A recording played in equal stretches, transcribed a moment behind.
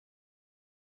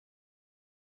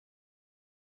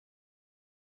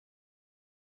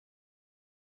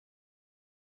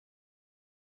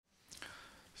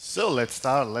So let's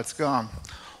start, let's go on.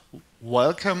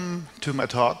 Welcome to my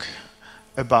talk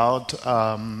about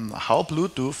how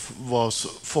Bluetooth was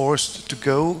forced to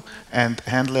go and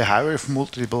handle a high-ref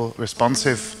multiple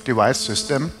responsive device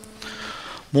system.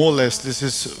 More or less, this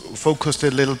is focused a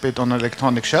little bit on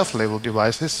electronic shelf-label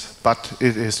devices, but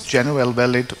it is generally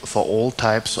valid for all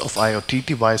types of IoT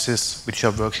devices which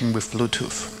are working with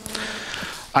Bluetooth.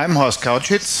 I'm Horst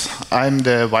Kautschitz. I'm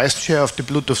the Vice Chair of the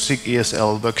Bluetooth SIG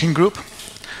ESL Working Group,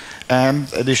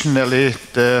 and additionally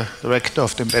the Director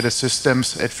of the Embedded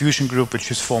Systems at VusionGroup,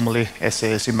 which is formerly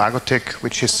SES-Imagotag,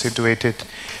 which is situated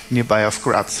nearby of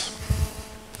Graz.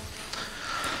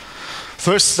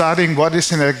 First, starting, what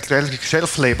is an electronic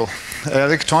shelf label? An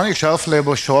electronic shelf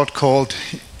label, short called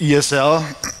ESL,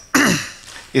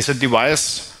 is a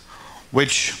device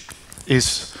which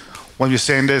is, when we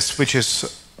say this, which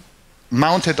is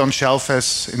mounted on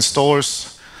shelves in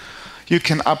stores. You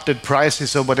can update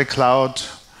prices over the cloud,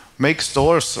 make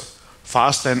stores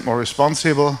faster and more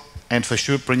responsible, and for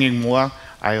sure bringing more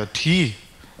IoT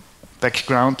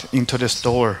background into the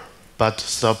store. But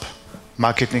stop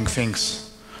marketing things.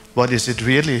 What is it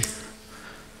really?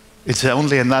 It's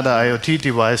only another IoT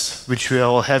device which we are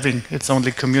all having. It's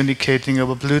only communicating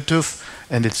over Bluetooth,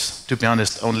 and it's, to be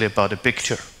honest, only about a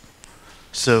picture.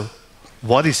 So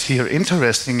what is here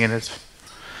interesting in it?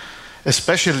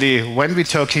 Especially when we're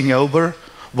talking over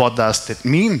what does that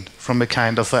mean from a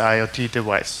kind of an IoT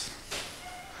device.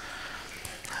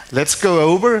 Let's go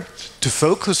over to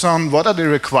focus on what are the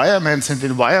requirements and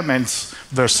environments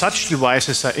where such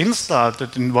devices are installed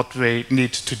and what they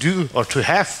need to do or to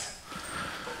have.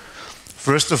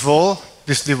 First of all,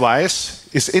 this device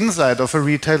is inside of a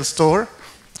retail store,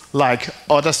 like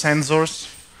other sensors,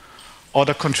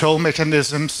 other control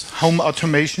mechanisms, home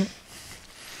automation.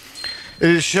 It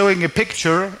is showing a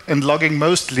picture and logging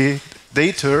mostly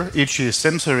data, e.g.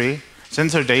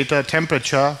 sensor data,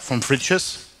 temperature from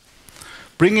fridges,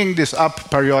 bringing this up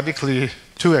periodically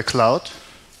to a cloud.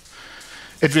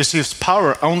 It receives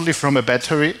power only from a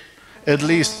battery, at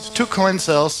least 2 coin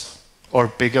cells or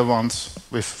bigger ones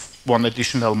with one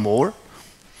additional more.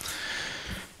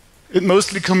 It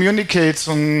mostly communicates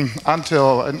on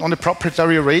a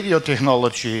proprietary radio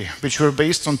technology, which were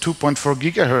based on 2.4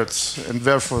 gigahertz and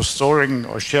therefore storing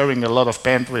or sharing a lot of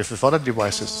bandwidth with other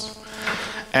devices.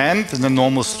 And in a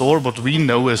normal store, what we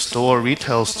know as store,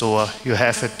 retail store, you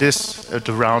have at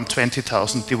around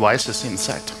 20,000 devices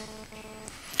inside.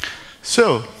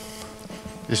 So,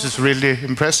 this is really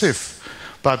impressive.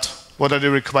 But what are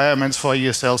the requirements for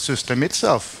ESL system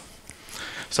itself?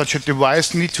 Such a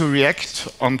device needs to react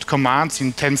on commands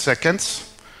in 10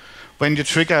 seconds. When you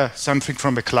trigger something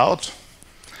from a cloud,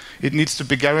 it needs to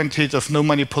be guaranteed of no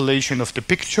manipulation of the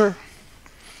picture.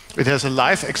 It has a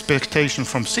life expectation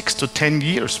from 6 to 10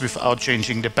 years without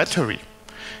changing the battery,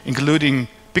 including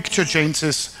picture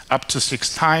changes up to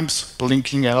 6 times,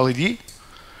 blinking LED.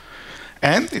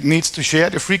 And it needs to share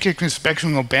the frequency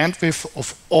spectrum or bandwidth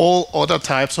of all other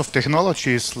types of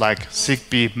technologies like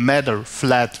ZigBee, Matter,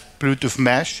 Flat, Bluetooth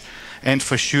Mesh, and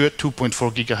for sure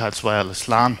 2.4 gigahertz wireless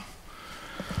LAN.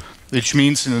 Which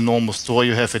means in a normal store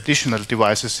you have additional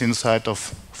devices inside of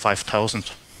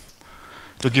 5,000.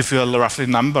 To give you a roughly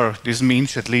number, this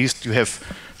means at least you have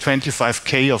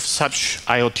 25K of such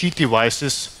IoT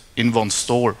devices in one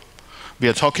store. We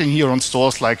are talking here on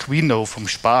stores like we know from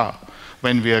Spar.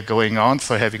 When we are going on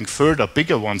for having further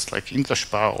bigger ones like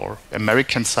Interspar or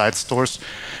American side stores,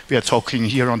 we are talking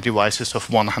here on devices of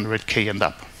 100K and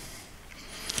up.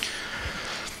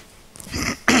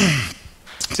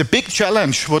 The big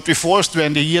challenge what we forced were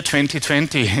in the year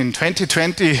 2020. In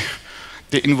 2020,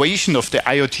 the invasion of the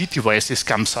IoT devices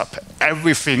comes up.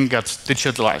 Everything got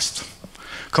digitalized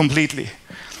completely.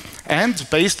 And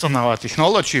based on our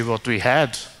technology, what we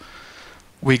had,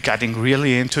 we're getting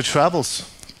really into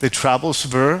troubles. The troubles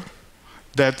were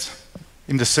that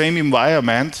in the same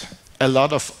environment, a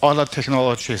lot of other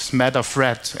technologies, Matter,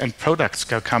 Flat, and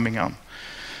products are coming on.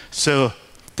 So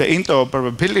the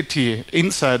interoperability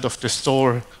inside of the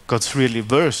store got really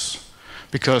worse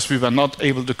because we were not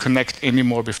able to connect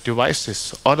anymore with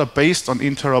devices. Other based on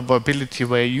interoperability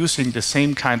were using the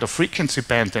same kind of frequency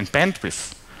band and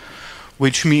bandwidth,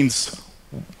 which means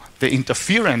the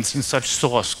interference in such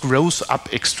stores grows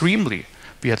up extremely.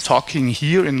 We are talking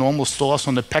here in normal stores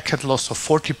on a packet loss of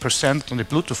 40% on the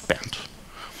Bluetooth band.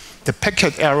 The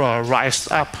packet error rises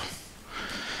up.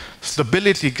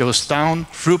 Stability goes down,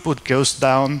 throughput goes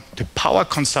down, the power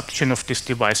consumption of these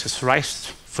devices rises,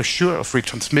 for sure, of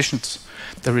retransmissions.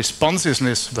 The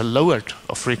responsiveness were lowered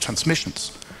of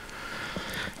retransmissions.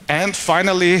 And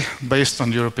finally, based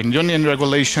on European Union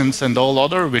regulations and all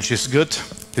other, which is good,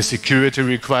 the security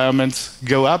requirements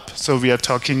go up. So we are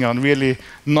talking on really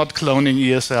not cloning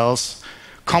ESLs,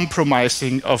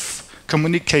 compromising of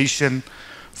communication,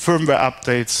 firmware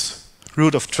updates,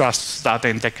 root of trust, data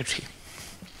integrity.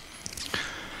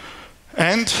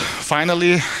 And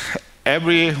finally,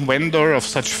 every vendor of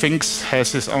such things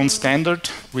has his own standard,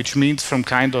 which means from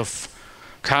kind of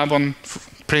carbon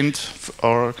print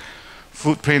or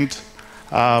footprint.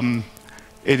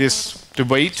 It is the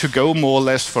way to go more or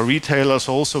less for retailers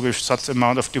also with such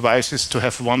amount of devices to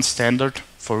have one standard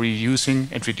for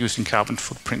reusing and reducing carbon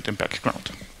footprint in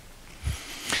background.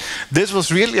 This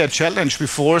was really a challenge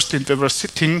before, since we were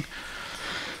sitting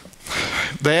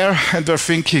there and were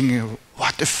thinking,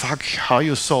 what the fuck, how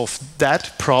you solve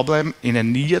that problem in a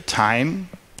near time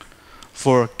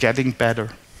for getting better.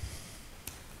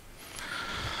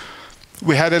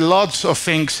 We had a lot of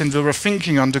things and we were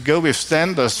thinking on to go with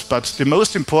standards, but the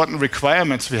most important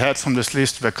requirements we had from this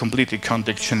list were completely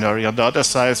contradictory. On the other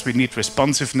side, we need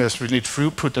responsiveness, we need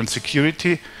throughput and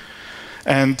security,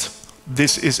 and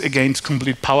this is against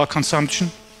complete power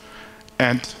consumption.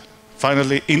 And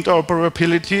finally,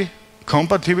 interoperability,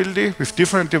 compatibility with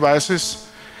different devices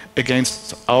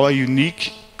against our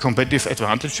unique competitive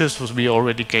advantages, which we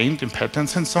already gained in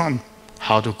patents and so on.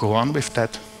 How to go on with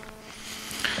that?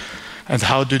 And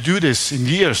how to do this in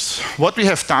years. What we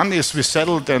have done is we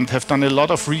settled and have done a lot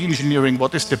of re-engineering.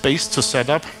 What is the base to set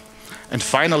up? And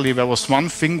finally, there was one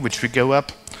thing which we go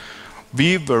up.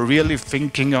 We were really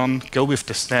thinking on go with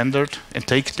the standard and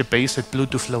take the base at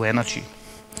Bluetooth Low Energy.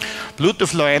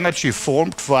 Bluetooth Low Energy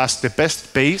formed for us the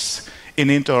best base in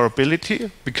interoperability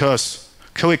because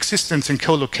coexistence and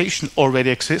co-location already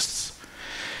exists.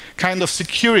 Kind of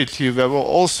security, there were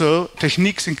also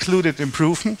techniques included in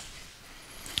proven.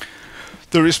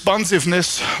 The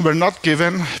responsiveness were not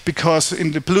given because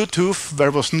in the Bluetooth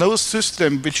there was no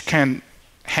system which can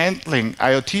handling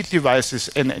IoT devices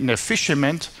in an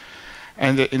efficient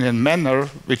and in a manner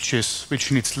which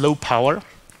needs low power,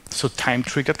 so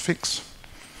time-triggered things.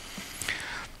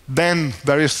 Then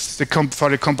there is for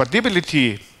the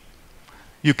compatibility,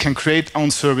 you can create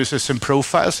own services and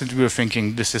profiles, and we were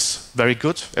thinking this is very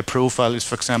good. A profile is,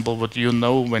 for example, what you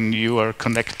know when you are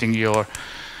connecting your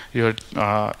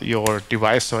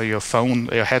device or your phone,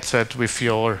 your headset with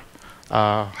your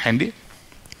handy.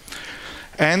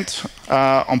 And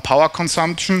on power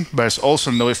consumption, there's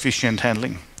also no efficient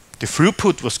handling. The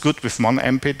throughput was good with 1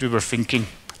 Mbit. We were thinking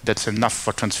that's enough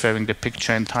for transferring the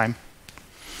picture in time.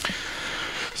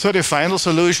 So the final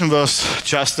solution was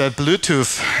just that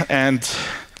Bluetooth. And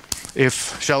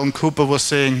if Sheldon Cooper was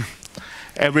saying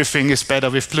everything is better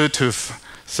with Bluetooth,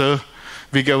 so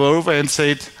we go over and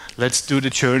said, let's do the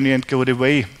journey and go the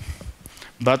way.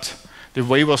 But the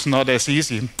way was not as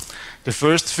easy. The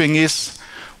first thing is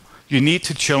you need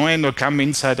to join or come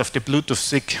inside of the Bluetooth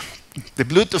SIG. The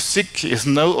Bluetooth SIG is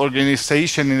no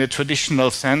organization in a traditional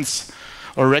sense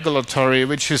or regulatory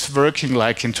which is working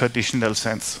like in traditional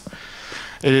sense.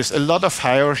 It is a lot of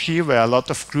hierarchy where a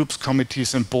lot of groups,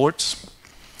 committees and boards.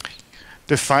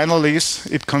 The final is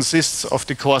it consists of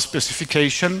the core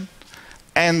specification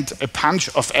and a bunch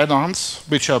of add-ons,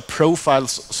 which are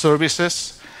profiles,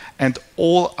 services, and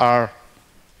all are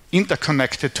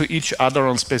interconnected to each other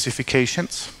on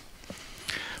specifications.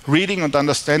 Reading and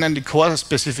understanding the core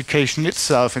specification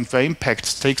itself and their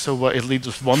impacts takes over at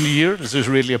least 1 year. This is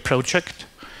really a project.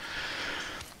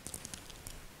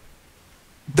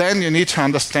 Then you need to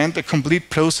understand the complete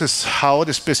process, how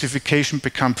the specification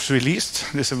becomes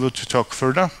released. This I will talk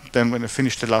further. Then when I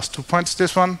finish the last 2 points,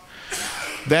 this one.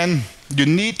 Then you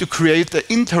need to create the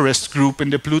interest group in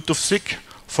the Bluetooth SIG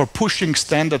for pushing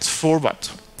standards forward.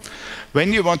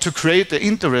 When you want to create the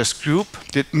interest group,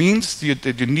 that means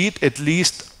that you need at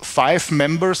least 5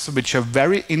 members which are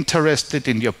very interested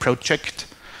in your project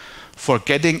for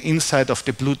getting inside of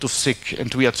the Bluetooth SIG.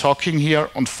 And we are talking here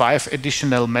on 5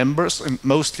 additional members, and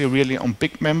mostly really on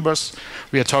big members.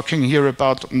 We are talking here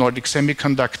about Nordic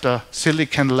Semiconductor,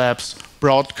 Silicon Labs,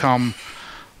 Broadcom,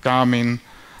 Garmin,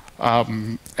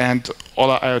 and all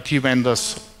our IoT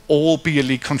vendors, all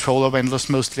BLE-controller vendors,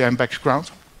 mostly in background.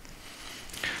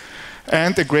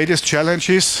 And the greatest challenge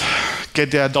is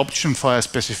get the adoption for a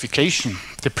specification.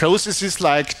 The process is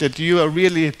like that you are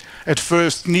really at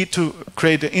first need to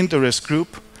create an interest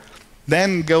group,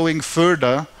 then going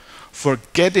further for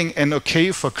getting an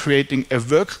okay for creating a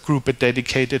work group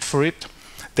dedicated for it.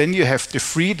 Then you have the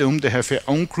freedom to have your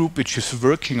own group which is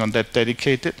working on that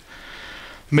dedicated,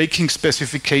 making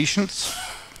specifications,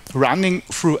 running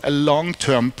through a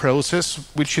long-term process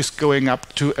which is going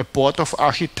up to a board of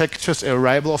architectures, a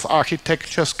arrival of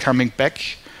architectures, coming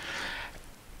back,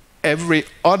 every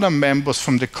other members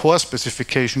from the core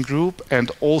specification group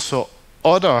and also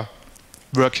other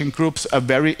working groups are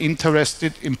very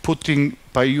interested in putting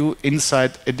by you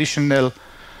inside additional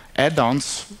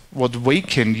add-ons what we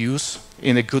can use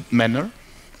in a good manner.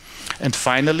 And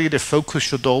finally, the focus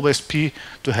should always be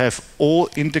to have all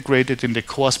integrated in the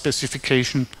core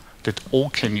specification that all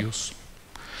can use.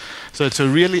 So it's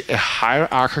really a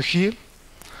hierarchy.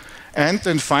 And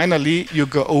then finally, you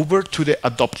go over to the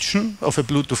adoption of a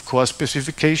Bluetooth core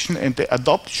specification, and the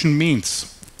adoption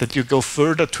means that you go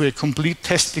further to a complete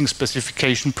testing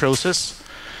specification process,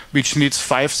 which needs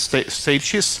 5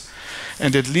 stages,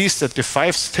 and at least at the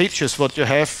 5 stages what you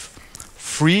have,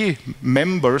 3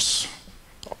 members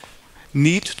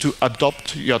need to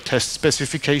adopt your test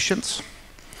specifications.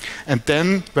 And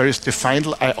then there is the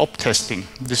final IOP testing.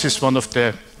 This is one of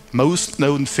the most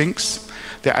known things.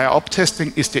 The IOP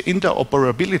testing is the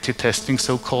interoperability testing,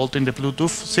 so-called in the Bluetooth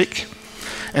SIG.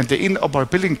 And the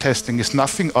interoperability testing is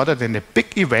nothing other than a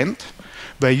big event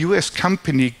where you as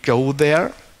company go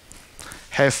there,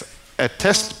 have a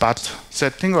test bed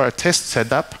setting or a test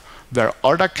setup where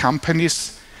other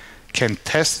companies can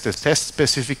test the test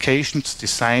specifications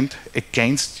designed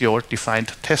against your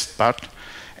defined test bed,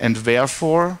 and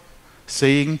therefore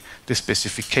saying the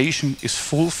specification is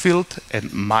fulfilled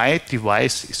and my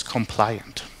device is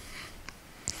compliant.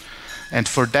 And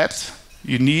for that,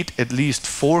 you need at least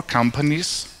 4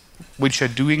 companies which are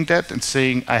doing that and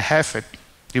saying, I have a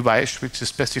device which is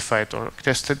specified or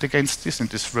tested against this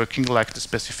and is working like the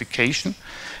specification.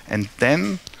 And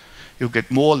then you get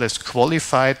more or less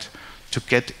qualified to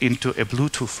get into a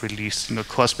Bluetooth release, in a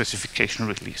core specification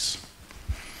release.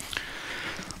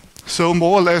 So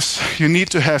more or less, you need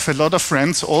to have a lot of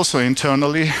friends also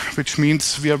internally, which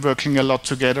means we are working a lot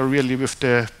together really with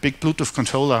the big Bluetooth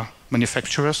controller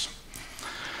manufacturers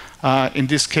in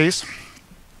this case,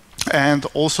 and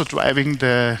also driving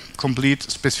the complete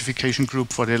specification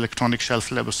group for the electronic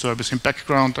shelf level service in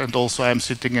background, and also I'm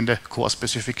sitting in the core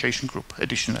specification group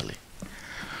additionally.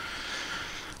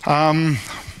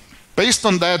 Based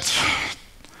on that,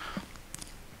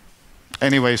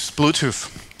 anyways, Bluetooth.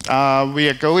 We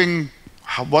are going,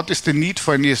 what is the need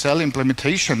for an ESL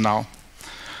implementation now?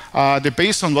 The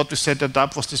base on what we set it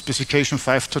up was the specification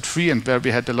 5.3, and where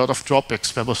we had a lot of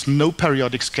drawbacks. There was no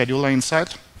periodic scheduler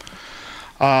inside.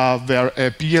 Where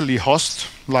a BLE host,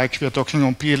 like we're talking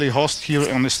on BLE host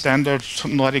here on a standard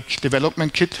Nordic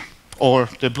development kit, or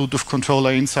the Bluetooth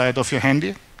controller inside of your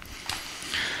handy,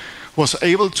 was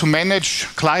able to manage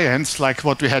clients like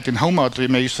what we had in home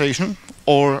automation,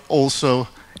 or also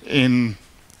in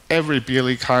every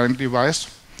BLE current device,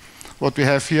 what we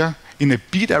have here, in a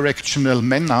bidirectional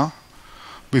manner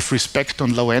with respect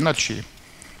on low energy,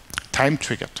 time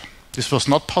triggered. This was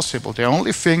not possible. The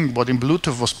only thing what in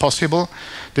Bluetooth was possible,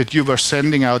 that you were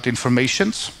sending out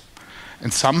informations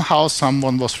and somehow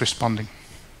someone was responding.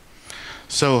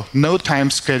 So no time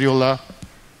scheduler,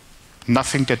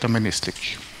 nothing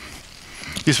deterministic.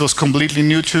 This was completely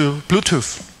new to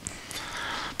Bluetooth.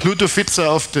 Bluetooth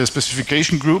itself, the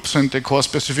specification groups and the core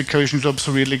specification groups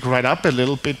really cried up a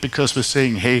little bit, because we're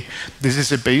saying, hey, this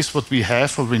is a base what we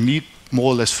have or we need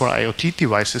more or less for IoT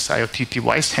devices, IoT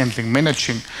device handling,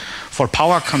 managing, for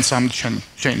power consumption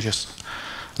changes,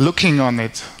 looking on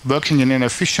it, working in an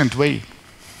efficient way.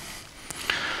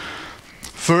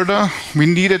 Further, we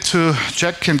needed to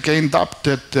check and gain up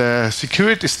that the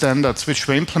security standards which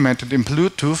were implemented in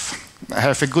Bluetooth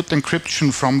have a good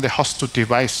encryption from the host to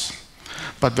device.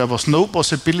 But there was no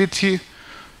possibility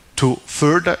to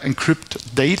further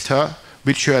encrypt data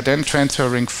which you are then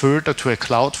transferring further to a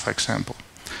cloud, for example.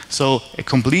 So a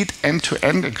complete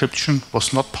end-to-end encryption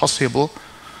was not possible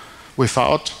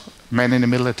without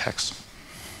man-in-the-middle attacks.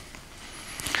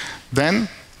 Then,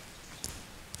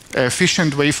 an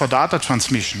efficient way for data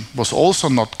transmission was also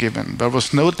not given. There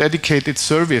was no dedicated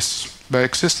service. There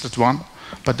existed one,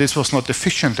 but this was not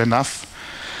efficient enough.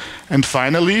 And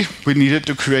finally, we needed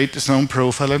to create this own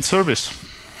profile and service.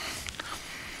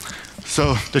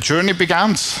 So the journey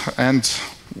began, and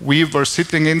we were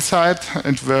sitting inside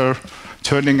and were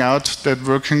turning out that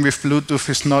working with Bluetooth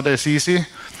is not as easy,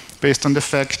 based on the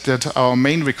fact that our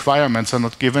main requirements are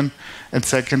not given, and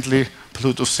secondly,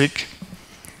 Bluetooth SIG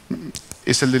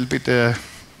is a little bit, they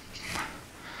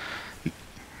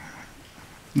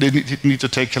need to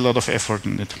take a lot of effort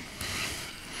in it.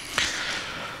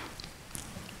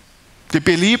 The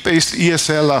BLE-based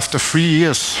ESL, after 3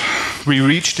 years, we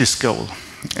reached this goal.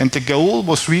 And the goal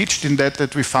was reached in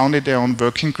that we founded our own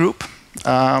working group.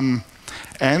 And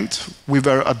we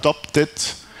were adopted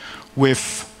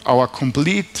with our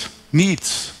complete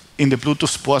needs in the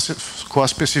Bluetooth Core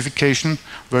specification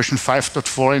version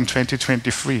 5.4 in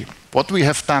 2023. What we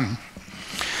have done,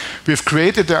 we've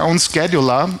created our own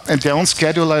scheduler, and the own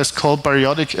scheduler is called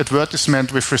periodic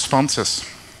advertisement with responses,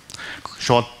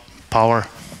 short PAR.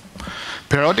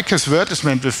 Periodic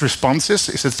advertisement with responses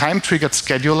is a time-triggered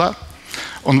scheduler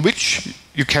on which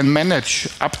you can manage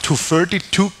up to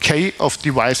 32K of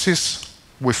devices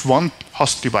with one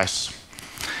host device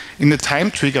in a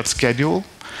time-triggered schedule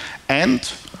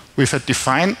and with a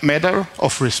defined matter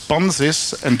of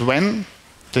responses and when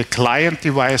the client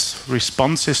device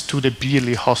responses to the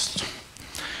BLE host.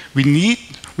 We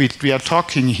are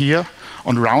talking here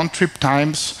on round-trip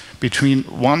times between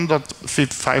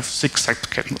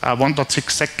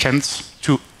 1.6 seconds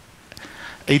to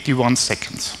 81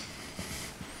 seconds,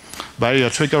 where you are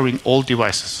triggering all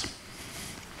devices.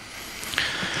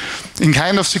 In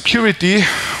kind of security,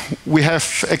 we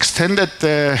have extended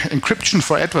the encryption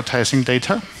for advertising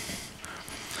data.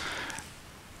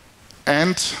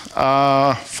 And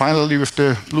finally, with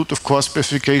the Bluetooth Core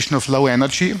specification of low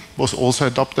energy, was also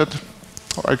adopted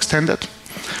or extended.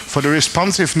 For the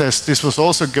responsiveness, this was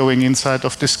also going inside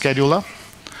of the scheduler.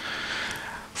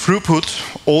 Throughput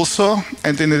also,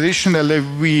 and in addition,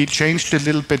 we changed a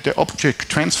little bit the object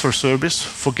transfer service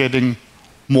for getting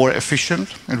more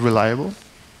efficient and reliable.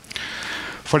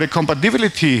 For the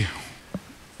compatibility,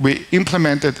 we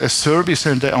implemented a service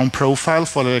and their own profile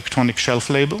for the electronic shelf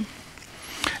label.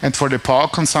 And for the power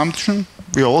consumption,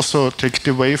 we also take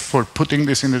the way for putting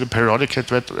this into the periodic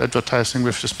advertising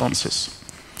with responses.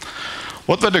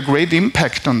 What were the great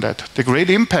impact on that? The great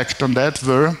impact on that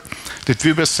were that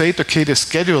we were saying, okay, the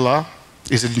scheduler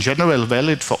is in general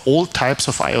valid for all types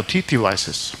of IoT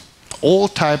devices. All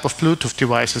type of Bluetooth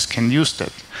devices can use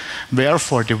that.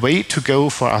 Therefore, the way to go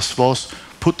for us was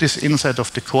put this inside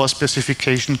of the core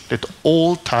specification that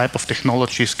all type of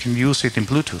technologies can use it in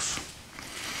Bluetooth.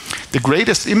 The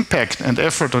greatest impact and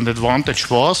effort and advantage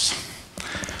was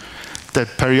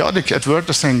that periodic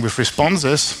advertising with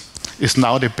responses is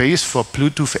now the base for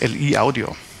Bluetooth LE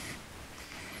audio,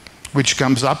 which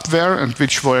comes up there and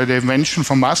which were the invention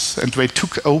from us, and they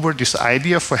took over this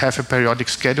idea for have a periodic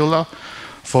scheduler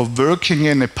for working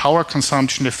in a power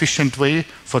consumption efficient way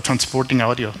for transporting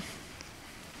audio.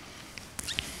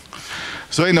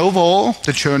 So in overall,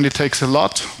 the journey takes a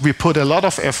lot. We put a lot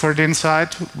of effort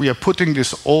inside. We are putting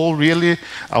this all really,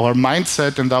 our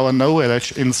mindset and our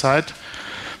knowledge inside.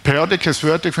 Periodic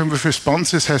advertising with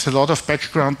responses has a lot of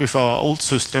background with our old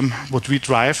system, what we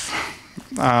drive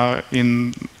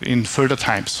in further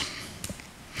times.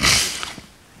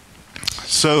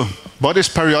 So what is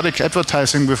periodic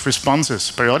advertising with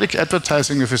responses? Periodic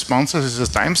advertising with responses is a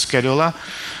time scheduler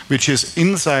which is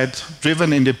inside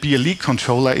driven in the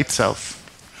BLE-controller itself.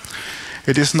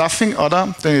 It is nothing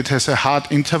other than it has a hard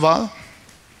interval,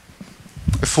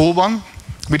 a full one,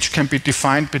 which can be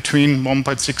defined between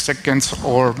 1.6 seconds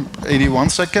or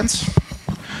 81 seconds.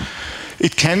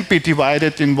 It can be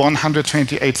divided in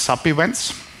 128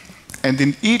 sub-events, and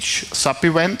in each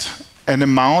sub-event, an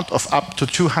amount of up to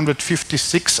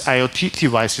 256 IoT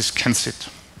devices can sit,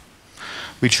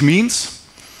 which means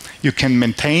you can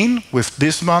maintain with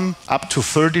this one up to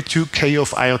 32K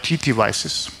of IoT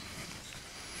devices.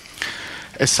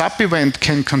 A sub-event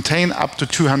can contain up to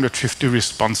 250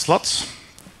 response slots,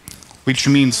 which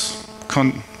means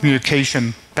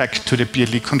communication back to the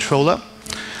BLE-controller,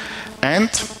 and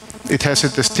it has a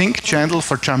distinct channel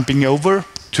for jumping over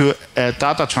to a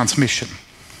data transmission.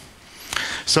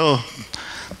 So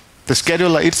the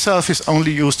scheduler itself is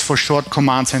only used for short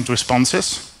commands and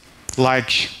responses,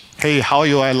 like, hey, how are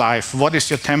you alive? What is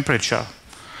your temperature?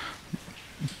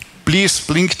 Please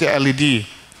blink the LED.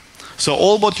 So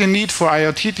all what you need for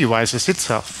IoT devices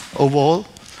itself, overall.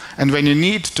 And when you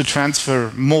need to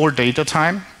transfer more data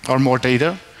time or more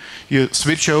data, you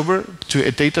switch over to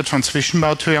a data transmission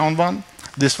mode to your own one.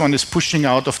 This one is pushing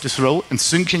out of this row and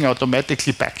syncing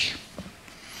automatically back.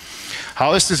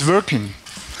 How is this working?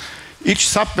 Each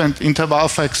sub-event interval,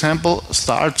 for example,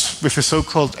 starts with a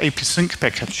so-called AP-Sync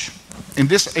package. In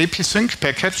this AP-Sync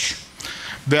package,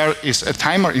 there is a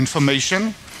timer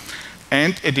information,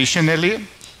 and additionally,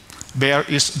 there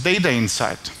is data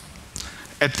inside.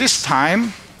 At this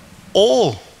time,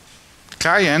 all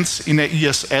clients in the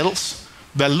ESLs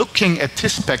were looking at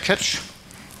this package,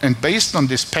 and based on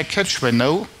this package, we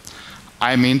know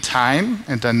I'm in time,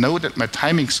 and I know that my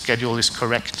timing schedule is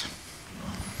correct.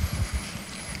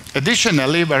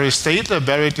 Additionally, there is data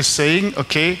where it is saying,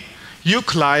 okay, you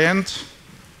client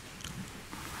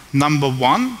number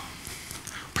 1,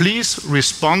 please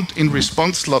respond in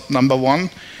response slot number 1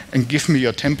 and give me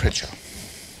your temperature.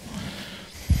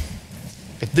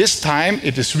 At this time,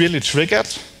 it is really triggered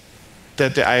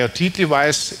that the IoT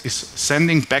device is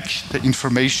sending back the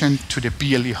information to the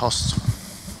BLE host.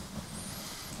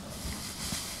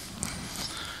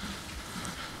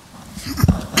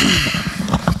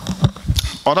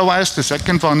 Otherwise, the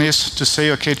second one is to say,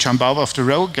 okay, jump out of the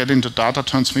row, get into data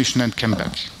transmission and come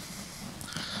back.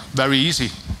 Very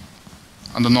easy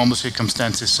under normal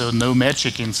circumstances, so no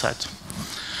magic inside.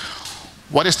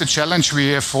 What is the challenge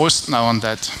we have forced now on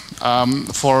that?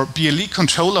 For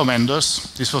BLE-controller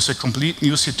vendors, this was a complete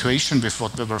new situation with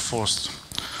what we were forced.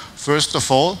 First of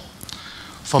all,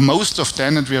 for most of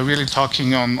them, and we are really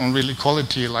talking on really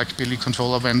quality like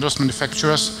BLE-controller vendors,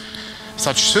 manufacturers,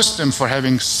 such system for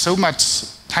having so much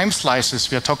time slices,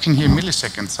 we are talking here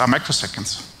milliseconds,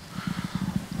 microseconds,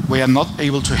 we are not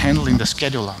able to handle in the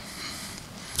scheduler.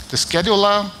 The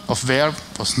scheduler of VAR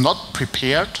was not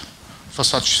prepared for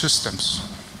such systems.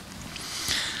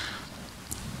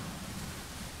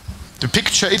 The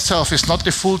picture itself is not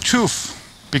the full truth,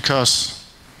 because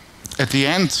at the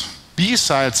end, B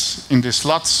sides in the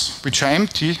slots which are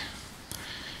empty,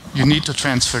 you need to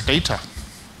transfer data,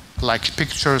 like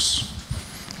pictures,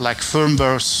 like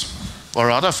firmwares,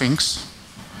 or other things.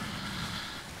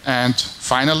 And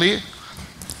finally,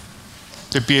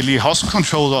 the BLE host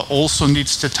controller also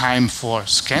needs the time for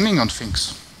scanning on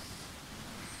things.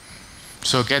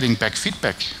 So getting back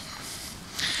feedback.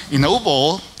 In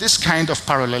overall, this kind of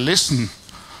parallelism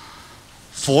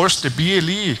forced the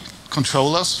BLE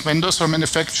controllers, vendors or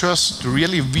manufacturers to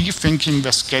really rethinking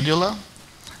the scheduler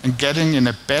and getting in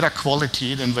a better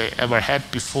quality than we ever had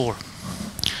before.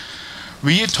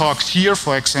 We talked here,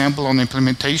 for example, on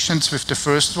implementations with the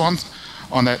first one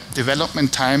on a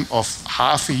development time of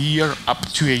half a year up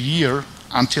to a year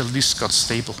until this got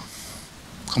stable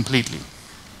completely.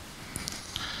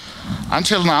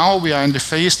 Until now, we are in the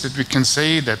phase that we can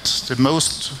say that the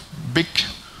most big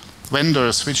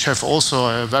vendors, which have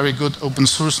also a very good open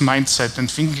source mindset and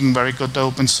thinking very good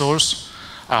open source,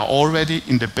 are already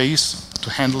in the base to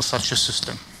handle such a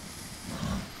system.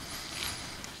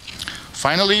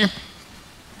 Finally,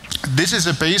 this is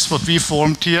a base what we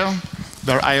formed here,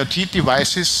 where IoT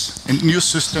devices and new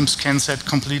systems can set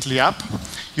completely up.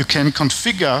 You can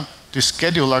configure the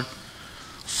scheduler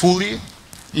fully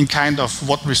in kind of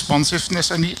what responsiveness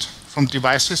I need from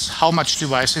devices, how much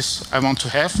devices I want to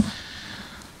have,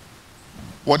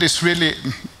 what is really,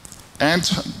 and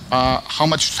how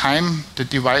much time the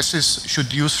devices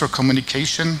should use for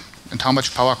communication and how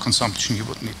much power consumption you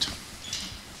would need.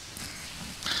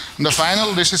 And the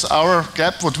final, this is our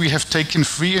gap, what we have taken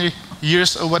 3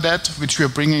 years over that, which we are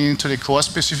bringing into the core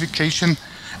specification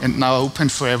and now open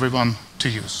for everyone to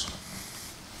use.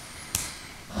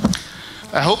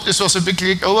 I hope this was a big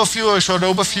overview, a short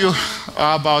overview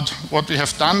about what we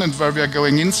have done and where we are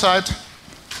going inside.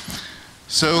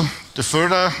 So the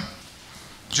further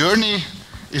journey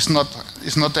is not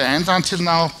the end until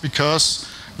now, because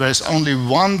there is only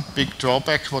one big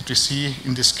drawback what we see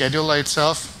in the scheduler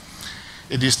itself.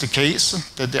 It is the case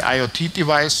that the IoT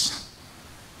device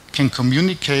can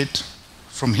communicate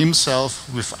from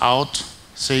himself without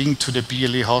saying to the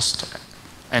BLE host,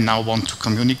 I now want to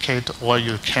communicate, or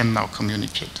you can now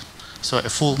communicate. So a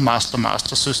full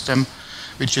master-master system,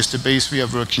 which is the base we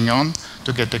are working on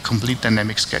to get a complete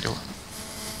dynamic schedule.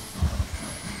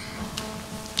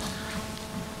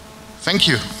 Thank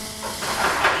you.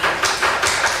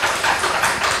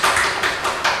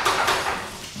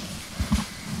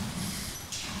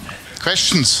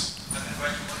 Questions?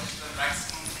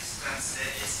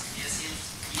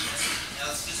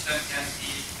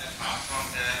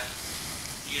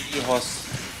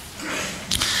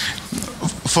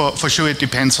 For sure, it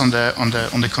depends on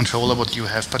the controller what you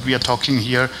have, but we are talking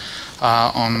here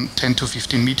on 10 to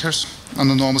 15 meters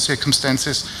under normal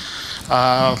circumstances.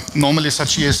 Normally,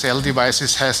 such ESL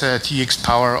devices has a TX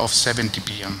power of 7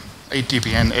 dBm, 8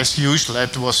 dBm as usual.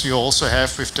 That was you also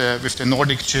have with the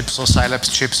Nordic chips or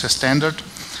Scilabs chips as standard.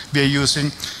 We are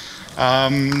using.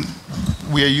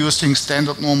 We are using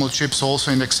standard normal chips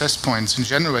also in access points. In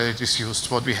general, it is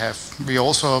used what we have. We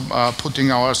also are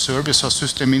putting our service or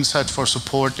system inside for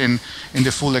support in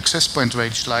the full access point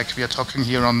range, like we are talking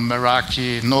here on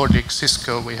Meraki, Nordic,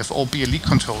 Cisco. We have all BLE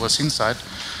controllers inside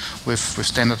with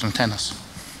standard antennas.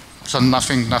 So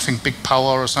nothing big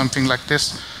power or something like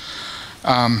this.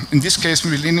 In this case,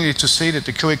 we really need to say that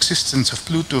the coexistence of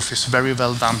Bluetooth is very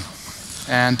well done.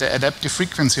 And the adaptive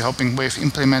frequency hopping wave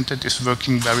implemented is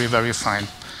working very, very fine.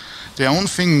 The only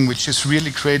thing which is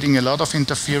really creating a lot of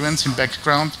interference in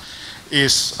background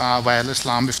is wireless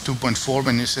LAN with 2.4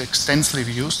 when it's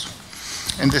extensively used.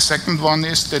 And the second one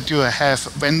is that you have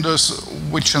vendors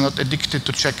which are not addicted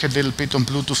to check a little bit on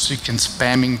Bluetooth SIG and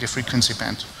spamming the frequency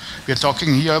band. We are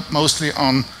talking here mostly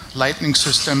on Lightning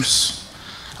systems,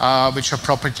 which are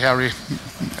proprietary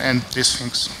and these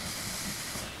things.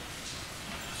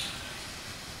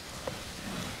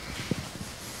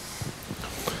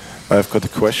 I've got a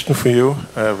question for you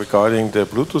regarding the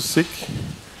Bluetooth SIG.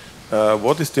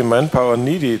 What is the manpower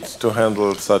needed to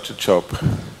handle such a job?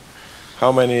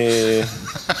 How many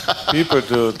people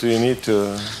do you need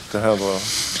to handle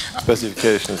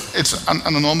specifications? It's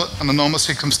under normal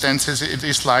circumstances, it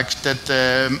is like that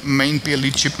the main BLE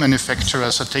chip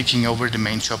manufacturers are taking over the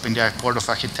main job in the board of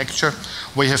architecture.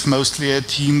 We have mostly a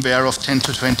team there of 10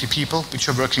 to 20 people, which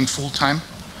are working full-time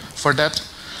for that.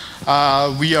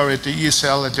 We are at the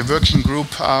ESL, at the working group.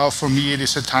 For me, it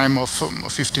is a time of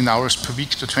 15 hours per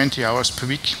week to 20 hours per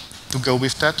week to go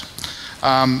with that.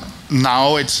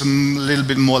 Now it's a little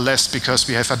bit more less because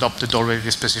we have adopted already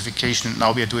the specification.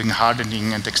 Now we are doing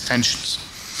hardening and extensions.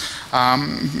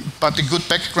 But the good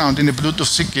background in the Bluetooth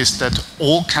SIG is that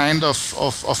all kind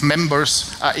of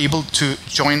members are able to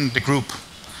join the group.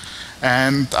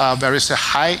 And there is a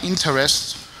high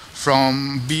interest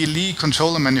from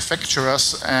BLE-controller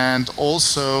manufacturers and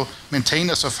also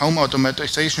maintainers of home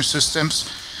automation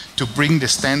systems to bring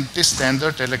this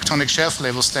standard, the electronic shelf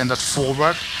label standard,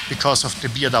 forward because of the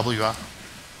BRWR.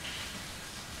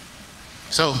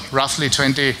 So roughly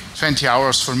 20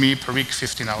 hours for me per week,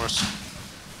 15 hours.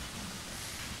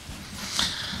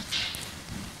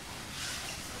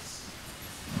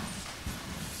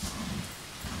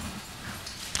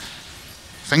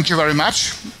 Thank you very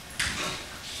much.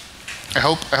 I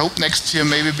hope next year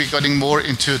maybe we're getting more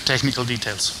into technical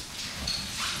details.